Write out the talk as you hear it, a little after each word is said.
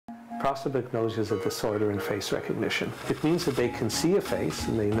Prosopagnosia is a disorder in face recognition. It means that they can see a face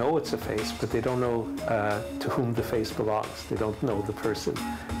and they know it's a face, but they don't know to whom the face belongs. They don't know the person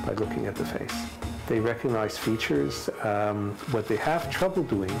by looking at the face. They recognize features. What they have trouble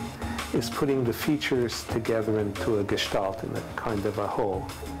doing is putting the features together into a gestalt, in a kind of a whole.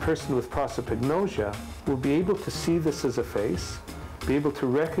 A person with prosopagnosia will be able to see this as a face, be able to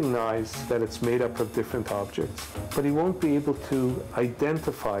recognize that it's made up of different objects, but he won't be able to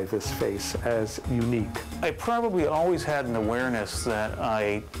identify this face as unique. I probably always had an awareness that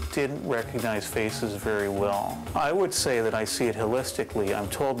I didn't recognize faces very well. I would say that I see it holistically. I'm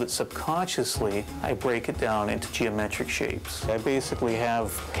told that subconsciously I break it down into geometric shapes. I basically have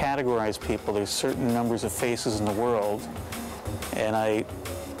categorized people. There's certain numbers of faces in the world, and I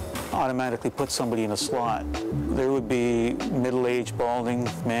automatically put somebody in a slot. There would be middle-aged, balding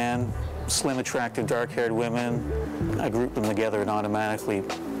man, slim, attractive, dark-haired women. I group them together and automatically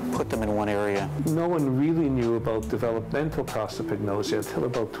put them in one area. No one really knew about developmental prosopagnosia until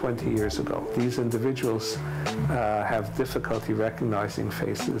about 20 years ago. These individuals have difficulty recognizing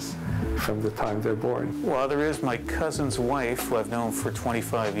faces from the time they're born. Well, there is my cousin's wife, who I've known for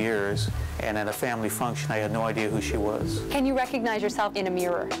 25 years, and at a family function I had no idea who she was. Can you recognize yourself in a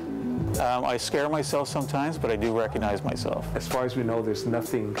mirror? I scare myself sometimes, but I do recognize myself. As far as we know, there's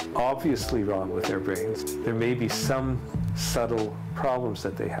nothing obviously wrong with their brains. There may be some subtle problems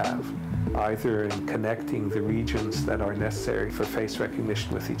that they have, either in connecting the regions that are necessary for face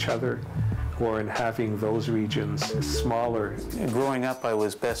recognition with each other, or in having those regions smaller. Growing up, I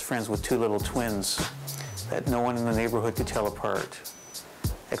was best friends with two little twins that no one in the neighborhood could tell apart,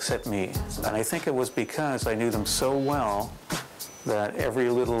 except me. And I think it was because I knew them so well that every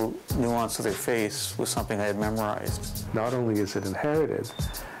little nuance of their face was something I had memorized. Not only is it inherited,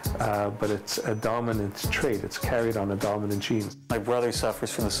 but it's a dominant trait. It's carried on a dominant gene. My brother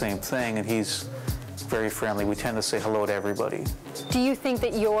suffers from the same thing, and he's very friendly. We tend to say hello to everybody. Do you think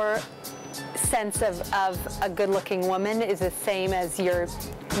that your sense of a good-looking woman is the same as your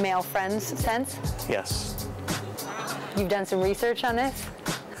male friend's sense? Yes. You've done some research on this?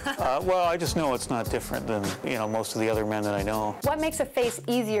 Well, I just know it's not different than, most of the other men that I know. What makes a face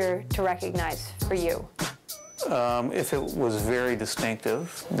easier to recognize for you? If it was very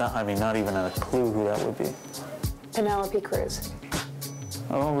distinctive, not even a clue who that would be. Penelope Cruz.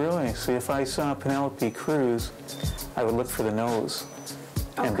 Oh, really? See, if I saw Penelope Cruz, I would look for the nose.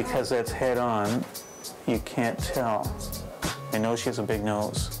 Okay. And because that's head-on, you can't tell. I know she has a big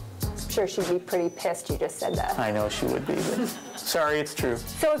nose. I'm sure she'd be pretty pissed you just said that. I know she would be, but sorry, it's true.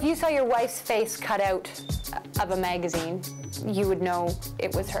 So if you saw your wife's face cut out of a magazine, you would know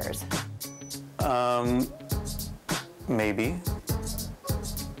it was hers? Maybe.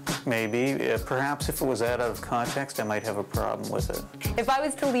 Maybe. Perhaps if it was out of context, I might have a problem with it. If I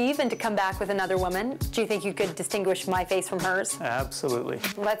was to leave and to come back with another woman, do you think you could distinguish my face from hers? Absolutely.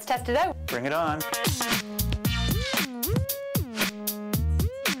 Let's test it out. Bring it on.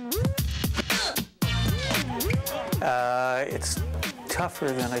 It's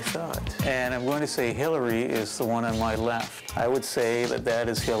tougher than I thought. And I'm going to say Hilary is the one on my left. I would say that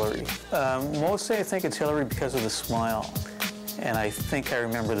is Hilary. Mostly I think it's Hilary because of the smile. And I think I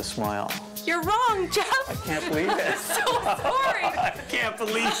remember the smile. You're wrong, Jeff. I can't believe it. I'm so sorry. I can't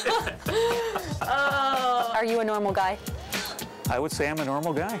believe it. Oh. Are you a normal guy? I would say I'm a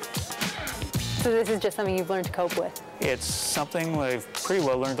normal guy. So this is just something you've learned to cope with? It's something I've pretty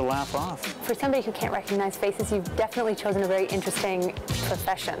well learned to laugh off. For somebody who can't recognize faces, you've definitely chosen a very interesting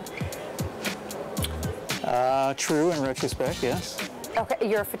profession. True, in retrospect, yes. Okay,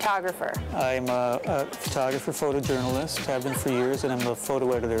 you're a photographer. I'm a photographer, photojournalist, have been for years, and I'm the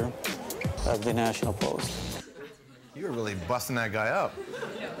photo editor of the National Post. You were really busting that guy up.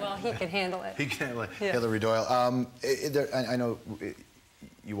 Well, he can handle it. He can handle it. Yeah. Hilary Doyle. I know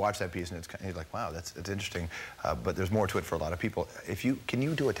you watch that piece and it's kind of like, wow, that's interesting, but there's more to it for a lot of people. Can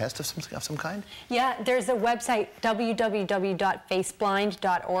you do a test of some kind? Yeah, there's a website,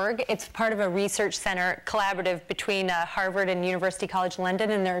 www.faceblind.org. It's part of a research center collaborative between Harvard and University College London,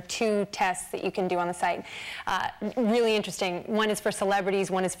 and there are 2 tests that you can do on the site. Really interesting. One is for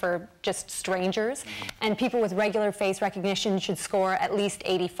celebrities, one is for just strangers, and people with regular face recognition should score at least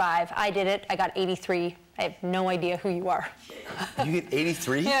 85. I did it, I got 83. I have no idea who you are. You get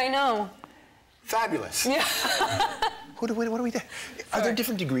 83? Yeah, I know. Fabulous. Yeah. What do we do? Are there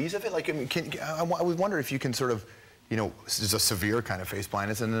different degrees of it? Like, I mean, I would wonder if you can sort of, there's a severe kind of face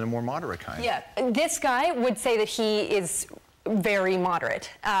blindness and then a more moderate kind. Yeah, this guy would say that he is very moderate.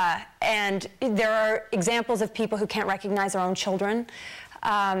 And there are examples of people who can't recognize their own children.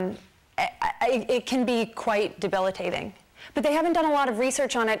 It can be quite debilitating. But they haven't done a lot of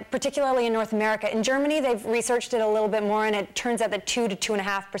research on it, particularly in North America. In Germany, they've researched it a little bit more, and it turns out that 2 to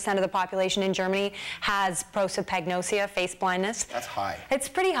 2.5% of the population in Germany has prosopagnosia, face blindness. That's high. It's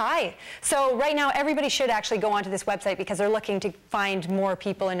pretty high. So right now, everybody should actually go onto this website because they're looking to find more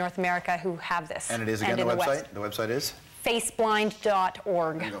people in North America who have this. And it is, again, the website? The website is?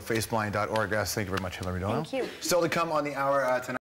 Faceblind.org. Faceblind.org. Thank you very much, Hilary Doyle. Thank you. Still to come on the hour tonight.